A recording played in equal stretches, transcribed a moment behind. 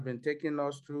been taking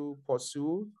us through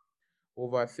pursue,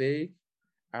 overtake,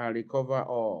 and recover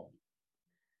all.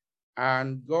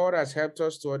 And God has helped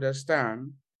us to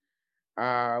understand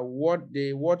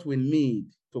what we need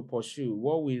to pursue,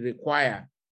 what we require.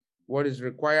 What is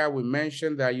required, we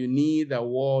mentioned that you need a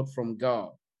word from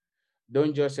God.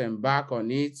 Don't just embark on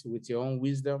it with your own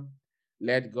wisdom.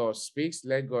 Let God speak,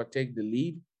 let God take the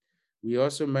lead. We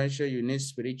also mentioned you need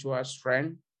spiritual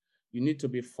strength. You need to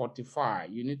be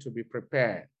fortified. You need to be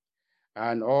prepared.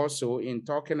 And also, in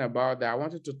talking about that, I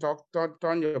wanted to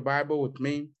turn your Bible with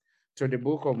me to the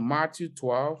book of Matthew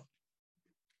 12.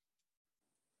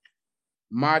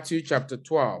 Matthew chapter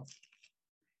 12.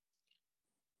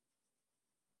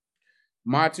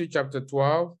 Matthew chapter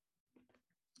 12,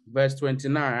 verse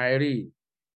 29. I read,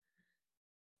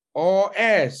 or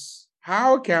else,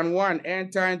 how can one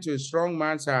enter into a strong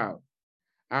man's house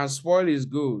and spoil his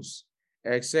goods,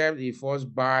 except he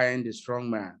first bind the strong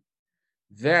man?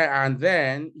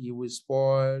 Then he will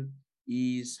spoil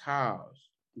his house.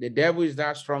 The devil is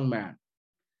that strong man.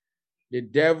 The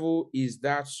devil is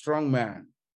that strong man.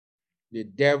 The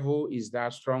devil is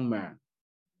that strong man.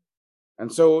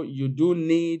 And so you do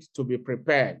need to be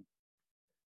prepared.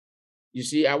 You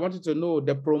see, I wanted to know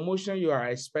the promotion you are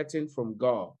expecting from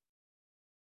God.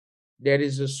 There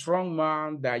is a strong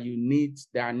man that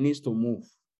needs to move.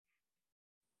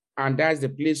 And that's the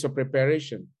place of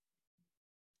preparation.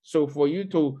 So for you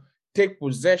to take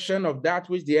possession of that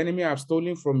which the enemy has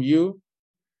stolen from you,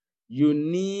 you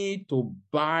need to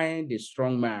bind the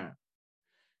strong man.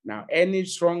 Now, any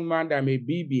strong man that may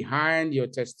be behind your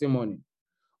testimony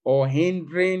or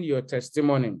hindering your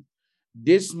testimony,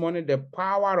 this morning the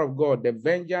power of God, the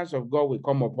vengeance of God will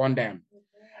come upon them.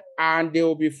 And they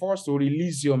will be forced to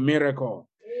release your miracle.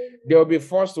 They will be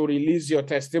forced to release your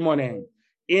testimony.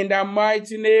 In the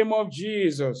mighty name of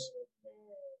Jesus.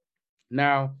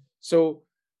 Now, so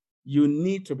you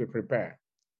need to be prepared.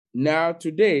 Now,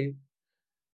 today,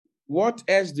 what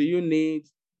else do you need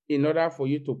in order for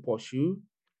you to pursue,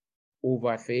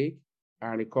 overtake,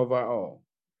 and recover all?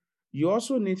 You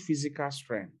also need physical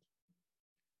strength.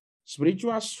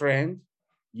 Spiritual strength,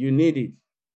 you need it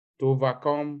to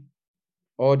overcome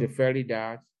all the fairy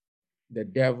darts, the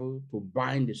devil, to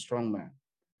bind the strong man.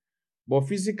 But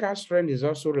physical strength is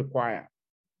also required.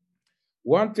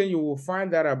 One thing you will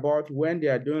find out about when they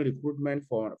are doing recruitment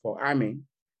for army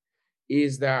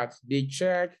is that they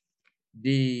check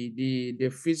the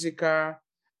physical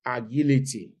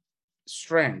agility,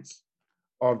 strength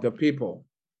of the people.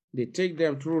 They take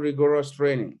them through rigorous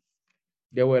training.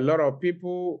 There were a lot of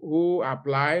people who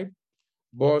applied,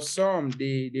 but some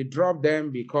they dropped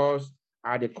them because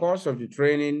at the course of the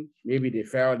training, maybe they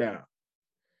fell down.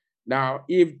 Now,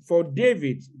 if for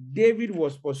David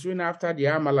was pursuing after the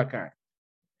Amalekite.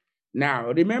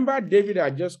 Now, remember, David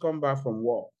had just come back from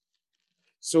war.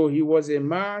 So he was a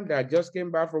man that just came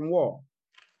back from war.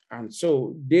 And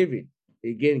so David,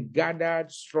 again,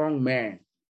 gathered strong men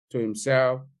to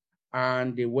himself,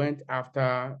 and they went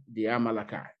after the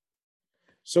Amalekite.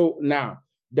 So now,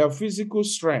 the physical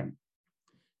strength.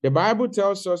 The Bible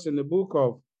tells us in the book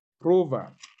of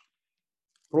Proverbs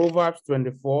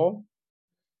 24,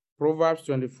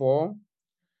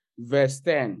 verse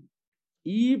 10,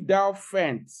 if thou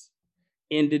faint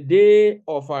in the day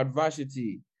of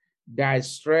adversity, thy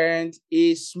strength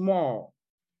is small.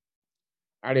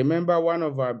 I remember one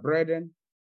of our brethren,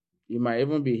 you might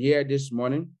even be here this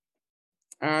morning,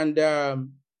 and the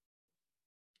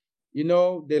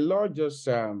Lord just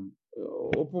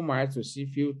opened my eyes to see a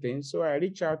few things, so I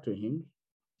reached out to him.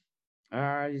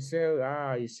 He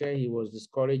said he was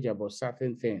discouraged about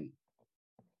certain things,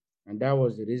 and that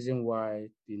was the reason why,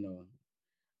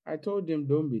 I told him,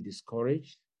 don't be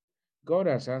discouraged. God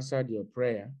has answered your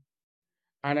prayer.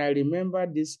 And I remember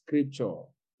this scripture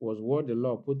was what the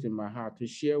Lord put in my heart to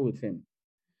share with him.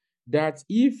 That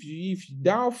if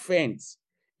thou faint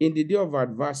in the day of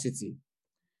adversity,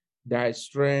 thy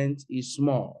strength is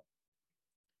small.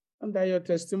 And that your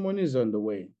testimony is on the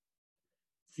way.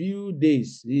 Few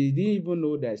days, he didn't even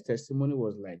know that his testimony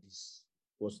was like this,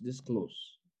 was this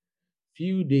close.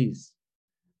 Few days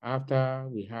after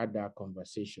we had that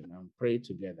conversation and prayed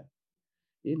together,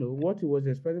 what he was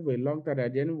expecting for a long time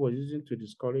that the enemy was using to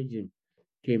discourage him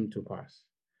came to pass.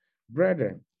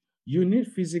 Brethren, you need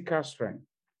physical strength.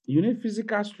 You need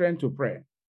physical strength to pray.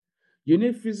 You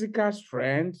need physical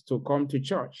strength to come to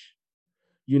church.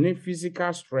 You need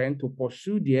physical strength to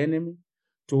pursue the enemy,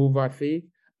 to overtake,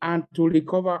 and to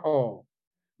recover all.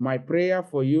 My prayer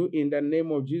for you in the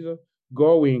name of Jesus,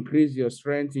 God will increase your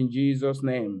strength in Jesus'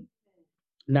 name.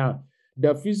 Now,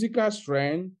 the physical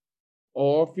strength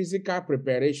or physical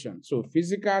preparation. So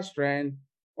physical strength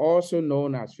also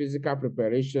known as physical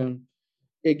preparation.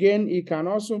 Again, it can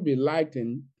also be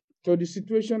likened to the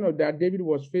situation that David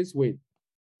was faced with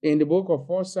in the book of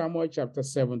 1 Samuel chapter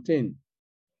 17,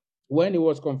 when he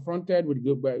was confronted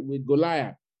with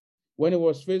Goliath. When he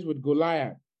was faced with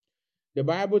Goliath, the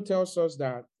Bible tells us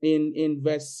that in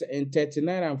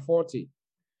 39 and 40,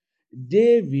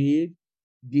 David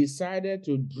decided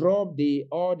to drop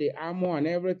all the armor and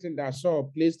everything that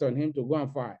Saul placed on him to go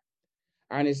and fight.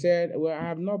 And he said, well, I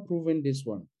have not proven this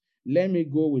one. Let me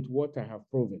go with what I have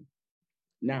proven.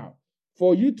 Now,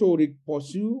 for you to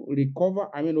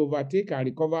overtake and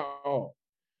recover all,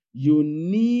 you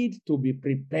need to be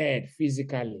prepared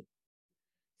physically.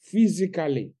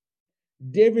 Physically.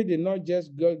 David did not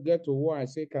just get to war and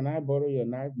say, can I borrow your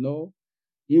knife? No,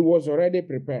 he was already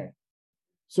prepared.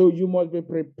 So you must be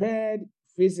prepared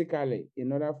physically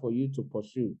in order for you to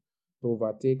pursue, to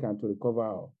overtake, and to recover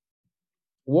all.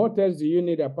 What else do you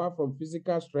need apart from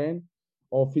physical strength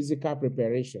or physical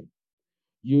preparation?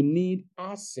 You need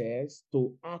access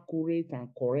to accurate and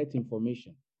correct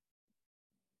information.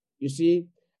 You see,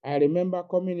 I remember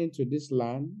coming into this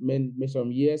land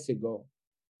some years ago,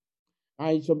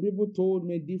 and some people told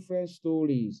me different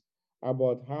stories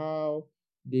about how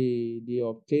they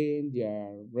obtained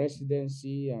their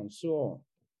residency and so on.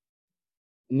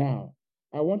 Now,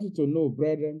 I want you to know,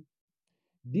 brethren,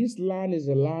 this land is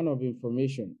a land of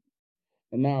information.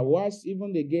 And now, whilst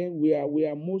even again, we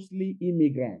are mostly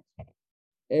immigrants.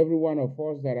 Every one of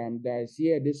us that is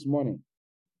here this morning,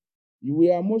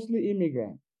 we are mostly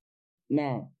immigrants.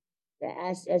 Now,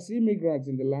 as immigrants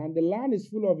in the land is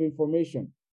full of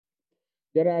information.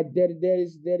 There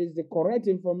is the correct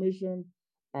information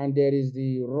and there is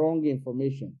the wrong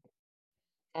information.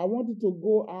 I want you to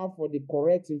go out for the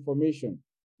correct information.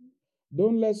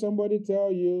 Don't let somebody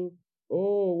tell you,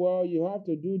 oh, well, you have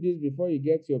to do this before you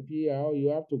get your PR, or you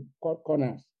have to cut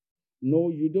corners. No,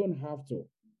 you don't have to.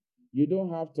 You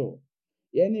don't have to.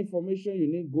 Any information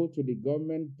you need, go to the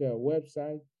government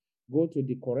website, go to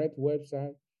the correct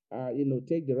website,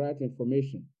 take the right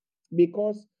information.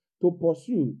 Because to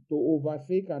pursue, to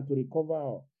overtake, and to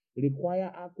recover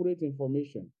require accurate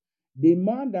information. The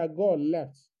man that God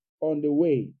left on the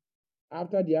way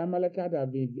after the Amalekites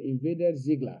have invaded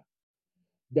Ziklag,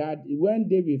 that when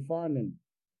David found him,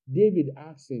 David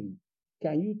asked him,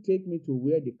 can you take me to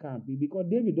where the camp is? Because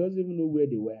David doesn't even know where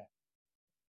they were.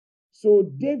 So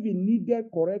David needed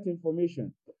correct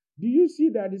information. Do you see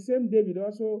that the same David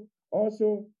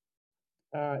also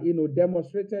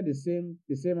demonstrated the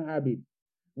same habit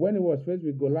when he was faced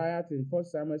with Goliath in 1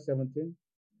 Samuel 17?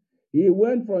 He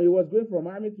was going from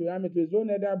army to his own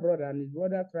elder brother, and his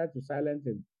brother tried to silence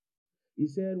him. He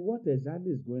said, what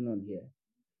exactly is going on here?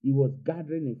 He was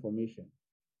gathering information.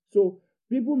 So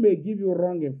people may give you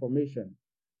wrong information.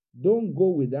 Don't go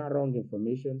with that wrong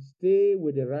information. Stay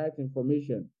with the right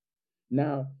information.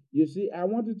 Now, you see, I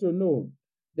want you to know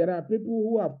there are people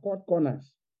who have cut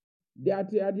corners.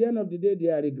 At the end of the day, they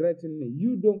are regretting it.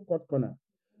 You don't cut corners.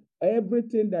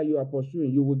 Everything that you are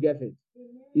pursuing, you will get it.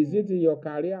 Is it in your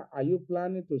career? Are you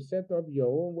planning to set up your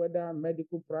own, whether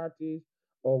medical practice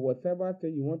or whatever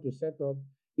thing you want to set up?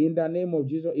 In the name of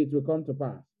Jesus, it will come to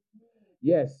pass.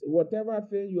 Yes, whatever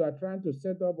thing you are trying to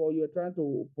set up or you're trying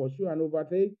to pursue and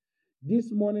overtake,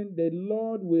 this morning the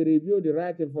Lord will reveal the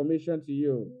right information to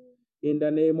you in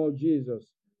the name of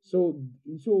Jesus. So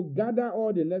gather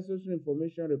all the necessary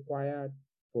information required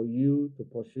for you to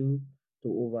pursue, to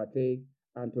overtake,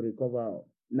 and to recover.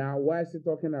 Now, why is he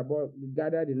talking about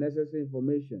gather the necessary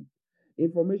information?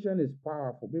 Information is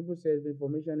powerful. People say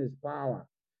information is power.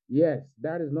 Yes,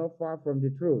 that is not far from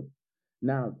the truth.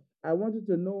 Now, I want you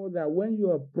to know that when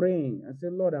you are praying and say,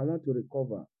 Lord, I want to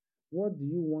recover, what do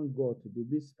you want God to do?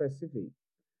 Be specific.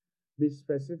 Be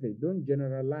specific. Don't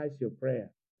generalize your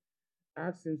prayer.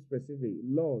 Ask him specific.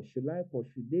 Lord, should I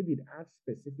pursue? David asked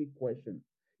specific questions.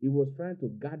 He was trying to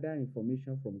gather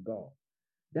information from God.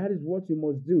 That is what you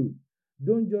must do.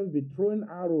 Don't just be throwing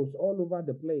arrows all over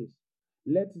the place.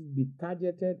 Let it be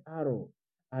targeted arrow.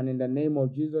 And in the name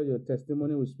of Jesus, your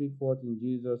testimony will speak forth in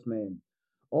Jesus' name.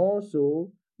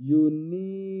 Also, you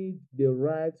need the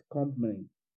right company.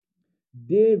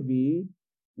 David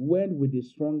went with the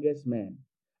strongest men,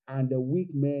 and the weak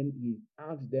men, he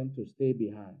asked them to stay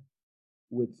behind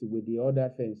with the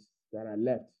other things that are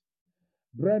left.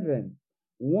 Brethren,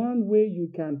 one way you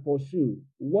can pursue,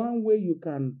 one way you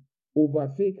can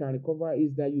overtake and recover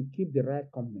is that you keep the right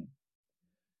company.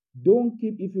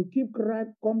 If you keep right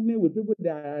company with people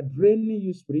that are draining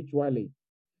you spiritually,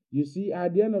 you see,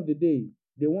 at the end of the day,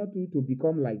 they want you to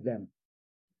become like them.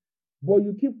 But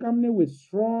you keep company with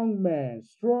strong men,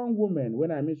 strong women.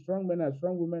 When I mean strong men and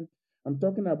strong women, I'm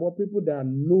talking about people that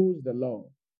knows the Lord.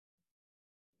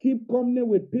 Keep company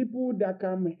with people that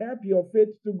can help your faith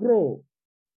to grow.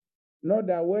 Not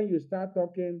that when you start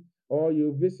talking or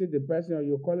you visit the person or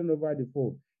you're calling over the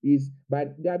phone,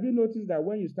 but have you noticed that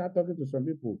when you start talking to some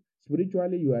people,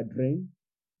 spiritually you are drained?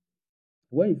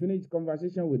 When you finish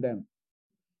conversation with them,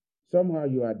 somehow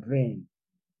you are drained.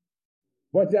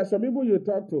 But there are some people you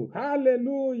talk to,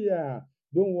 hallelujah,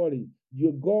 don't worry,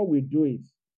 God will do it.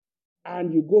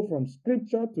 And you go from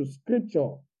scripture to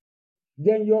scripture.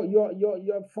 Then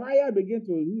your fire begins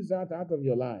to ooze out of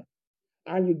your life.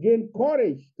 And you gain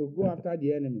courage to go after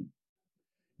the enemy.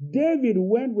 David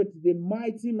went with the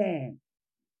mighty man.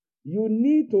 You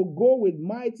need to go with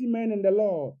mighty men in the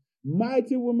Lord,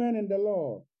 mighty women in the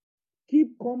Lord.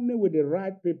 Keep company with the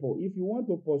right people. If you want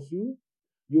to pursue,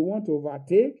 you want to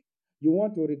overtake, you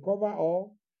want to recover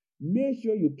all, make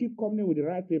sure you keep company with the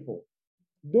right people.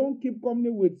 Don't keep company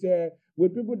with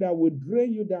people that will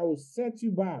drain you, that will set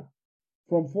you back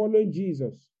from following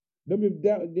Jesus. Don't be,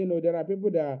 there are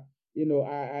people that,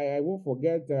 I won't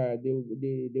forget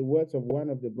the words of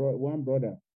one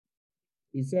brother.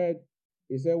 He said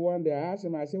one day, I asked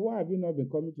him, I said, why have you not been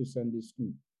coming to Sunday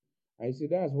school? I said,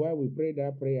 that's why we prayed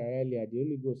that prayer earlier. The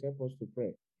Holy Ghost help us to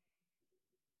pray.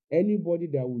 Anybody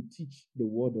that will teach the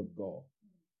word of God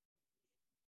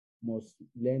must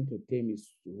learn to tame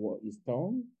his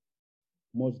tongue,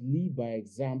 must live by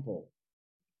example,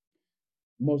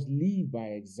 must live by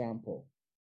example,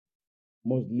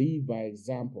 must live by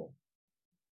example.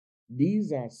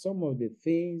 These are some of the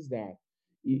things that,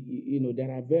 that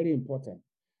are very important.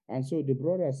 And so the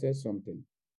brother said something.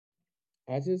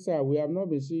 I said, sir, we have not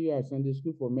been seeing you at Sunday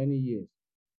school for many years.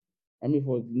 I mean,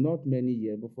 for not many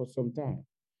years, but for some time.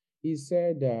 He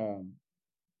said, the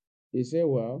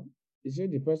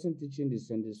person teaching the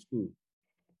Sunday school,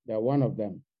 that one of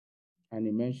them, and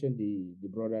he mentioned the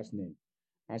brother's name.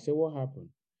 I said, what happened?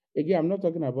 Again, I'm not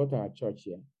talking about our church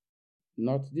here.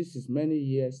 This is many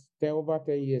years, over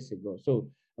 10 years ago. So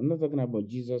I'm not talking about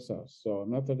Jesus' house. So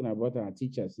I'm not talking about our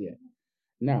teachers here.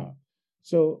 Now,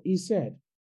 so he said,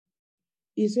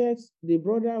 the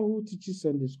brother who teaches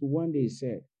Sunday school, one day he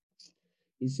said,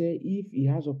 if he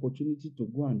has opportunity to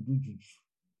go and do juju,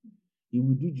 he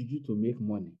will do juju to make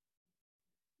money.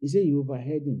 He said he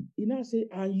overheard him. He now said,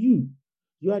 and you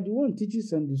are the one teaching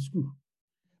Sunday school,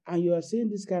 and you are saying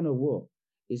this kind of word.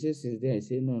 He said, since then, he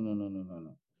said,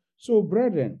 no. So,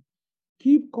 brethren,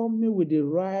 keep company with the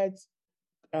right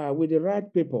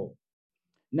people.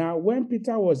 Now, when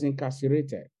Peter was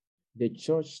incarcerated, the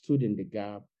church stood in the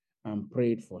gap and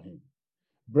prayed for him.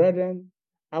 Brethren,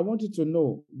 I want you to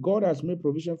know God has made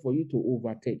provision for you to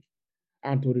overtake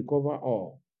and to recover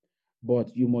all.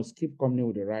 But you must keep company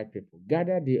with the right people.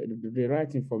 Gather the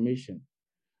right information.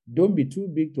 Don't be too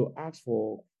big to ask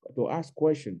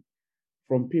questions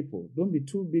from people. Don't be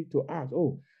too big to ask,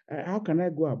 how can I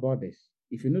go about this?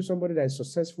 If you know somebody that is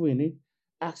successful in it,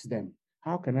 ask them,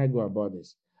 how can I go about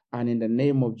this? And in the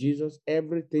name of Jesus,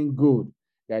 everything good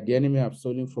that the enemy have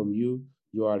stolen from you,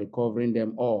 you are recovering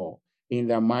them all. In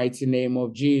the mighty name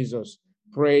of Jesus,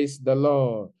 praise the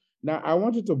Lord. Now, I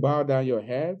want you to bow down your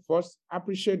head. First,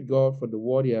 appreciate God for the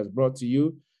word he has brought to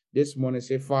you this morning.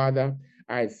 Say, Father,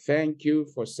 I thank you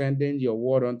for sending your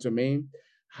word unto me.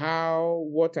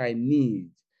 What I need,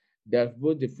 that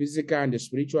both the physical and the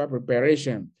spiritual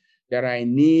preparation that I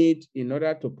need in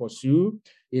order to pursue,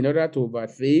 in order to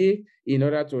overtake, in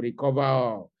order to recover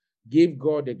all. Give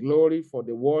God the glory for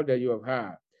the word that you have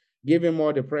heard. Give him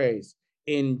all the praise.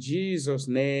 In Jesus'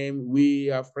 name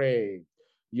we are prayed.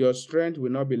 Your strength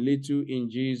will not be little in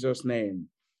Jesus' name.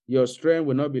 Your strength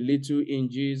will not be little in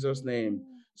Jesus' name.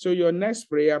 So your next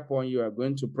prayer point you are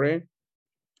going to pray,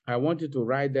 I want you to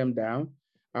write them down.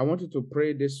 I want you to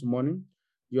pray this morning.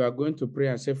 You are going to pray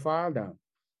and say, Father,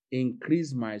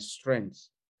 increase my strength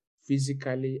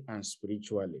physically and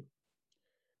spiritually.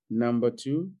 Number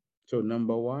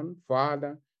one,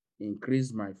 Father,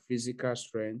 increase my physical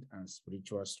strength and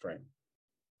spiritual strength.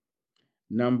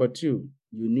 Number two,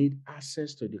 you need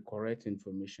access to the correct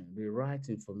information, the right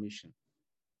information.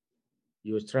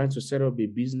 You're trying to set up a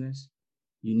business,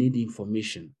 you need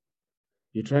information.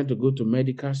 You're trying to go to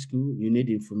medical school, you need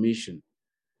information.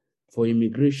 For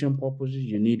immigration purposes,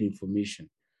 you need information.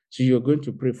 So you're going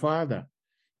to pray, Father,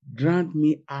 grant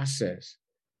me access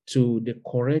to the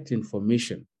correct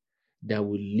information that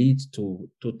will lead to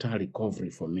total recovery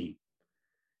for me.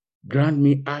 Grant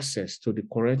me access to the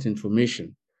correct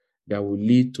information that will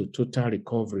lead to total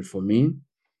recovery for me.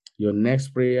 Your next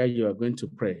prayer, you are going to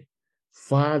pray,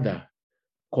 Father,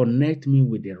 connect me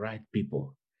with the right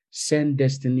people. Send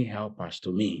destiny helpers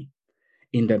to me.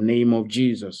 In the name of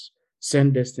Jesus,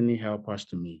 send destiny helpers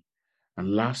to me.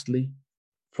 And lastly,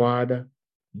 Father,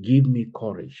 give me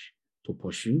courage to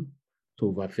pursue, to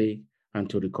overtake, and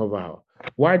to recover.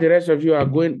 While the rest of you are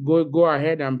go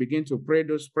ahead and begin to pray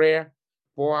those prayers.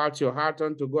 Pour out your heart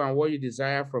unto God and what you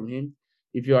desire from Him.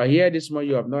 If you are here this morning,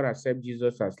 you have not accepted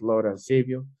Jesus as Lord and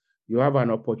Savior, you have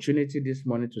an opportunity this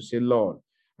morning to say, Lord,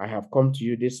 I have come to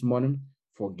you this morning.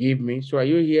 Forgive me. So are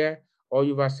you here or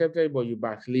you've accepted but you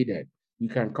backslided? You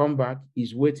can come back.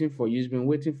 He's waiting for you. He's been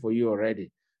waiting for you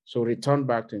already. So return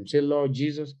back to Him. Say, Lord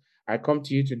Jesus, I come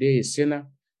to you today a sinner.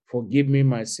 Forgive me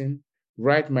my sin.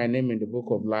 Write my name in the book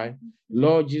of life.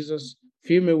 Lord Jesus,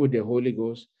 fill me with the Holy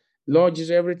Ghost. Lord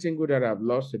Jesus, everything good that I've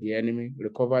lost to the enemy,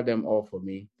 recover them all for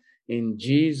me. In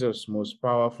Jesus' most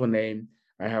powerful name,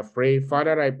 I have prayed.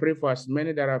 Father, I pray for as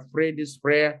many that have prayed this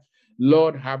prayer.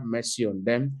 Lord, have mercy on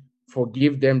them.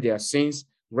 Forgive them their sins.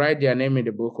 Write their name in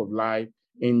the book of life.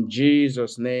 In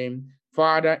Jesus' name,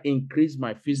 Father, increase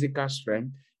my physical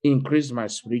strength. Increase my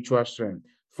spiritual strength.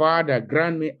 Father,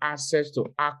 grant me access to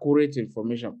accurate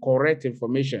information, correct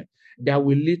information that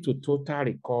will lead to total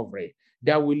recovery,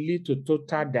 that will lead to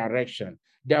total direction,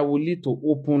 that will lead to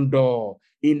open door.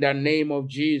 In the name of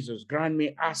Jesus, grant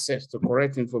me access to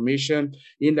correct information.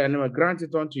 In the name of, grant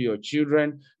it unto your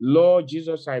children. Lord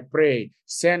Jesus, I pray,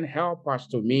 send helpers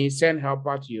to me, send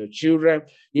helpers to your children.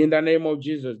 In the name of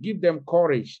Jesus, give them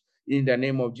courage. In the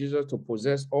name of Jesus, to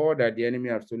possess all that the enemy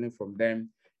has stolen from them.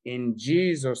 In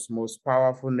Jesus' most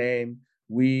powerful name,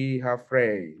 we have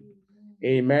prayed.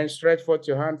 Amen. Stretch forth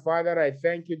your hand. Father, I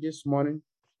thank you this morning.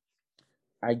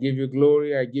 I give you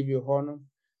glory. I give you honor.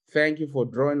 Thank you for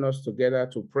drawing us together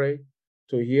to pray,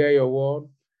 to hear your word.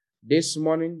 This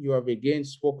morning, you have again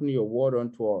spoken your word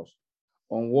unto us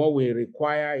on what we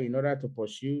require in order to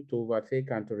pursue, to overtake,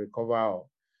 and to recover all.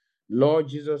 Lord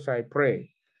Jesus, I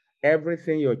pray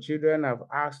everything your children have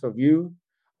asked of you,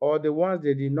 or the ones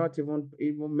they did not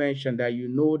even mention that you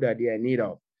know that they are in need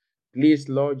of. Please,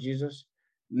 Lord Jesus,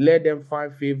 let them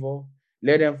find favor.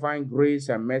 Let them find grace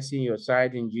and mercy in your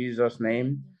sight in Jesus'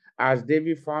 name. As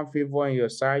David found favor in your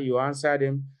sight, you answered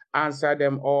him. Answer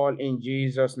them all in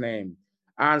Jesus' name.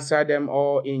 Answer them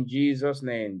all in Jesus'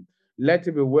 name. Let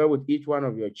it be well with each one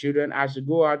of your children. As you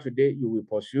go out today, you will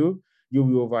pursue, you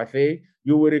will overtake,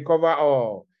 you will recover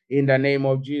all in the name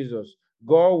of Jesus.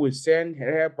 God will send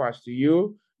helpers to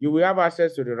you. You will have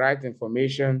access to the right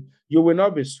information. You will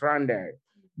not be stranded.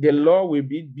 The Lord will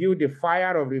build the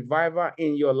fire of revival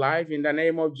in your life in the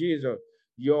name of Jesus.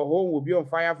 Your home will be on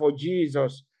fire for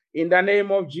Jesus in the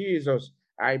name of Jesus.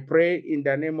 I pray in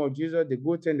the name of Jesus, the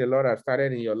good thing the Lord has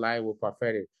started in your life will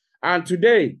perfect it. And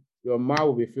today, your mouth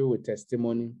will be filled with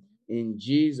testimony. In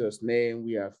Jesus' name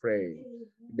we are praying.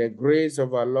 The grace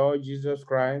of our Lord Jesus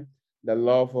Christ, the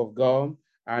love of God,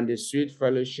 and the sweet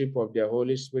fellowship of the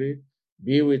Holy Spirit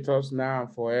be with us now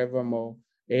and forevermore.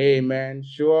 Amen.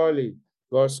 Surely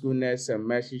God's goodness and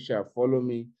mercy shall follow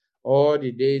me all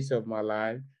the days of my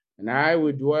life, and I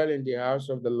will dwell in the house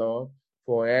of the Lord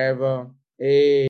forever. Amen.